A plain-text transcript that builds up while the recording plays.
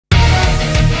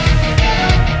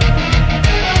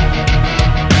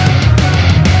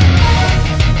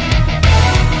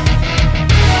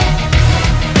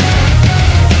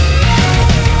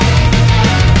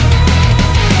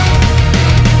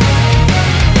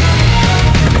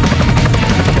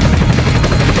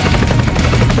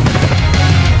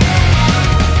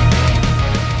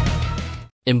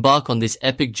Embark on this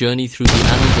epic journey through the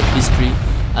annals of history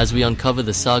as we uncover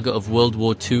the saga of World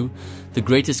War II, the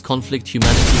greatest conflict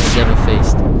humanity has ever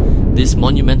faced. This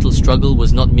monumental struggle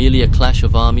was not merely a clash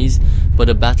of armies, but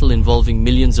a battle involving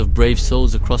millions of brave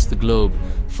souls across the globe,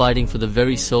 fighting for the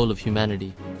very soul of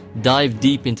humanity. Dive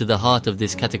deep into the heart of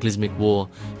this cataclysmic war,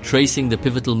 tracing the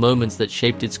pivotal moments that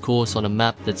shaped its course on a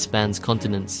map that spans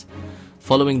continents.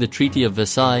 Following the Treaty of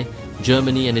Versailles,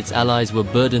 Germany and its allies were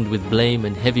burdened with blame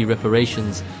and heavy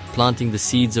reparations, planting the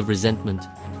seeds of resentment.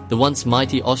 The once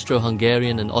mighty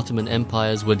Austro-Hungarian and Ottoman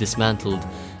empires were dismantled,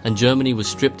 and Germany was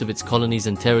stripped of its colonies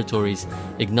and territories,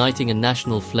 igniting a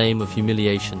national flame of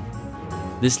humiliation.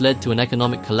 This led to an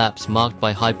economic collapse marked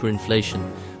by hyperinflation,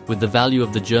 with the value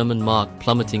of the German mark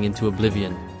plummeting into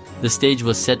oblivion. The stage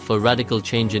was set for radical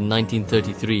change in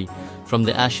 1933, from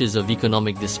the ashes of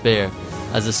economic despair,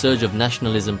 as a surge of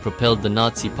nationalism propelled the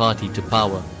Nazi Party to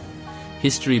power.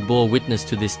 History bore witness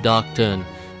to this dark turn,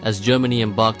 as Germany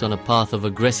embarked on a path of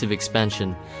aggressive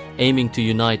expansion, aiming to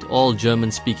unite all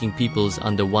German-speaking peoples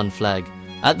under one flag.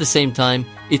 At the same time,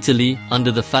 Italy,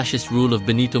 under the fascist rule of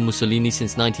Benito Mussolini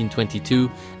since 1922,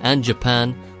 and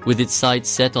Japan, with its sights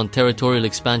set on territorial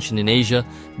expansion in Asia,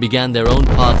 began their own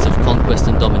paths of conquest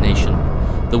and domination.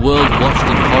 The world watched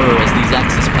in horror as these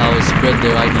Axis powers spread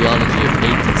their ideology of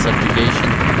hate and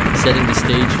subjugation, setting the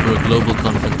stage for a global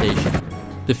confrontation.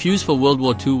 The fuse for World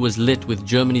War II was lit with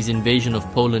Germany's invasion of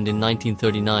Poland in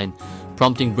 1939,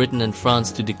 prompting Britain and France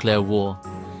to declare war.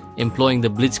 Employing the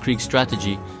Blitzkrieg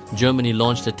strategy, Germany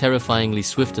launched a terrifyingly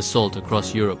swift assault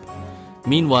across Europe.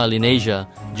 Meanwhile, in Asia,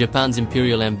 Japan's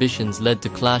imperial ambitions led to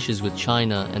clashes with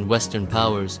China and Western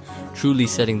powers, truly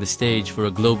setting the stage for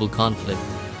a global conflict.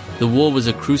 The war was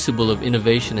a crucible of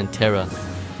innovation and terror,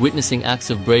 witnessing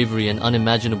acts of bravery and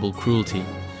unimaginable cruelty.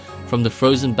 From the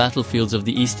frozen battlefields of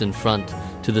the Eastern Front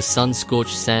to the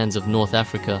sun-scorched sands of North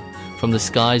Africa, from the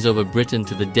skies over Britain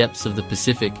to the depths of the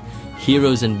Pacific,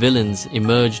 heroes and villains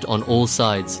emerged on all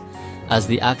sides. As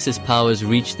the Axis powers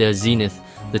reached their zenith,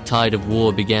 the tide of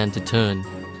war began to turn.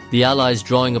 The Allies,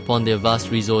 drawing upon their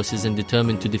vast resources and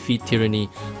determined to defeat tyranny,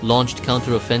 launched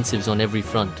counter-offensives on every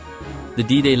front. The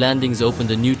D-Day landings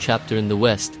opened a new chapter in the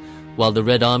West, while the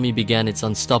Red Army began its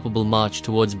unstoppable march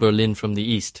towards Berlin from the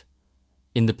east.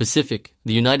 In the Pacific,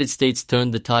 the United States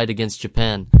turned the tide against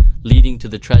Japan, leading to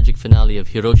the tragic finale of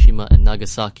Hiroshima and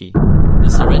Nagasaki. The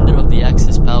surrender of the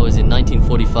Axis powers in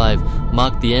 1945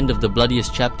 marked the end of the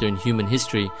bloodiest chapter in human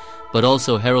history, but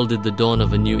also heralded the dawn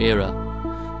of a new era.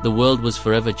 The world was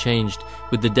forever changed,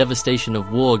 with the devastation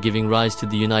of war giving rise to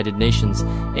the United Nations,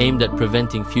 aimed at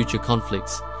preventing future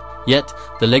conflicts. Yet,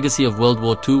 the legacy of World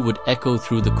War II would echo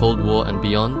through the Cold War and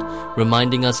beyond,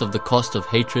 reminding us of the cost of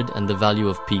hatred and the value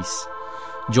of peace.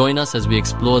 Join us as we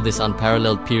explore this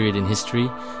unparalleled period in history,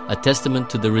 a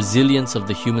testament to the resilience of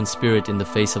the human spirit in the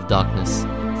face of darkness.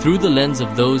 Through the lens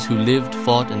of those who lived,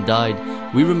 fought, and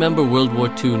died, we remember World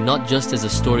War II not just as a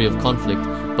story of conflict,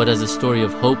 but as a story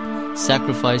of hope,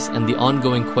 sacrifice, and the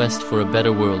ongoing quest for a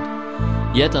better world.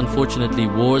 Yet, unfortunately,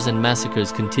 wars and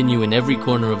massacres continue in every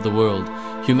corner of the world.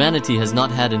 Humanity has not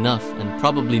had enough and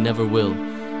probably never will.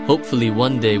 Hopefully,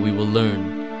 one day we will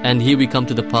learn. And here we come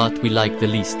to the part we like the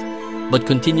least. But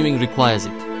continuing requires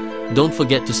it. Don't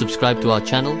forget to subscribe to our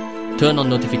channel, turn on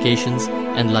notifications,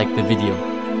 and like the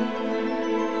video.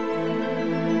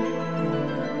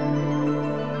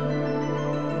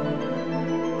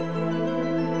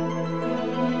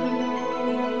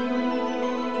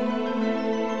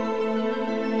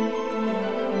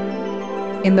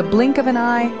 In the blink of an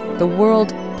eye, the world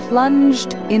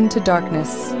plunged into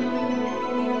darkness.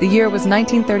 The year was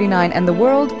 1939, and the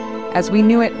world, as we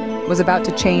knew it, was about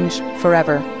to change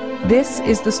forever. This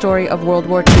is the story of World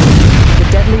War II, the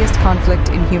deadliest conflict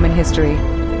in human history.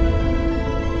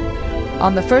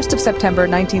 On the 1st of September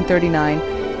 1939,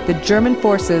 the German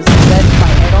forces, led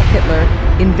by Adolf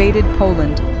Hitler, invaded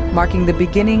Poland, marking the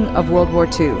beginning of World War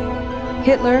II.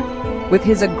 Hitler, with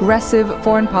his aggressive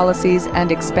foreign policies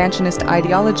and expansionist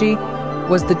ideology,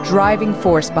 was the driving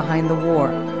force behind the war.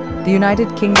 The United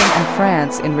Kingdom and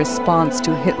France, in response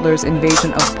to Hitler's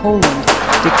invasion of Poland,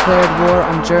 declared war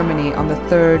on Germany on the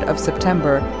 3rd of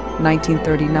September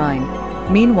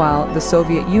 1939. Meanwhile, the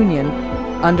Soviet Union,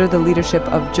 under the leadership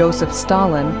of Joseph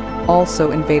Stalin,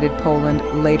 also invaded Poland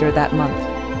later that month.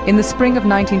 In the spring of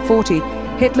 1940,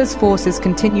 Hitler's forces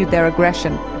continued their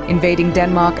aggression, invading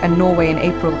Denmark and Norway in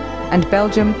April, and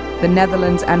Belgium, the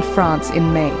Netherlands, and France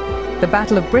in May. The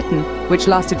Battle of Britain, which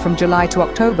lasted from July to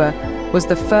October, was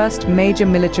the first major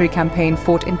military campaign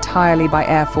fought entirely by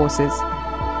air forces.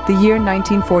 The year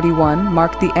 1941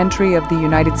 marked the entry of the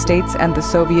United States and the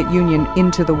Soviet Union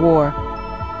into the war.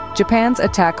 Japan's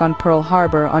attack on Pearl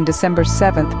Harbor on December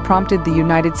 7th prompted the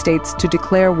United States to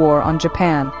declare war on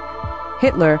Japan.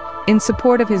 Hitler, in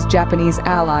support of his Japanese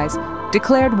allies,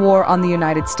 declared war on the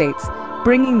United States,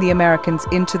 bringing the Americans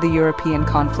into the European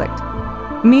conflict.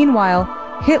 Meanwhile,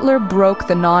 Hitler broke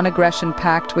the non-aggression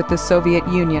pact with the Soviet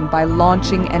Union by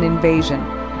launching an invasion,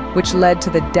 which led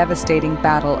to the devastating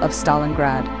Battle of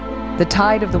Stalingrad. The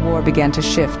tide of the war began to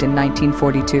shift in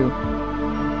 1942.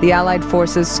 The Allied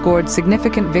forces scored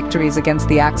significant victories against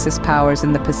the Axis powers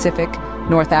in the Pacific,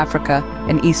 North Africa,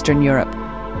 and Eastern Europe.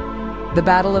 The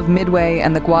Battle of Midway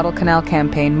and the Guadalcanal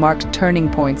campaign marked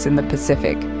turning points in the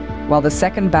Pacific, while the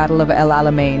Second Battle of El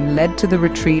Alamein led to the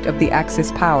retreat of the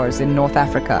Axis powers in North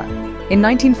Africa. In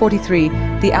 1943,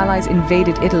 the Allies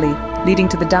invaded Italy, leading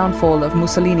to the downfall of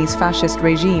Mussolini's fascist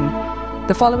regime.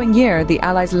 The following year, the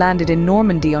Allies landed in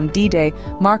Normandy on D-Day,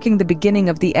 marking the beginning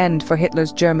of the end for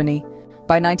Hitler's Germany.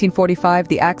 By 1945,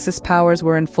 the Axis powers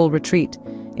were in full retreat.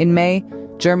 In May,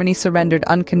 Germany surrendered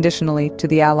unconditionally to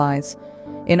the Allies.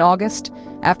 In August,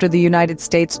 after the United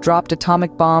States dropped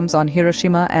atomic bombs on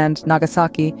Hiroshima and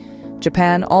Nagasaki,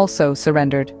 Japan also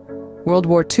surrendered. World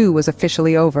War II was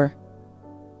officially over.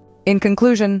 In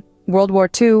conclusion, World War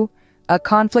II, a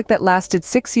conflict that lasted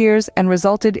 6 years and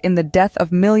resulted in the death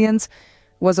of millions,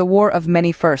 was a war of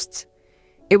many firsts.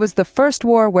 It was the first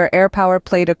war where air power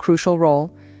played a crucial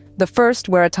role, the first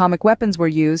where atomic weapons were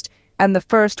used, and the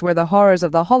first where the horrors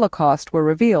of the Holocaust were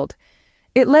revealed.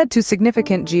 It led to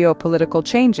significant geopolitical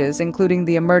changes, including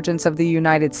the emergence of the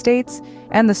United States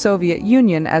and the Soviet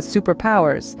Union as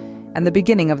superpowers, and the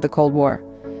beginning of the Cold War.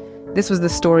 This was the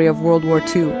story of World War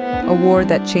II, a war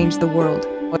that changed the world.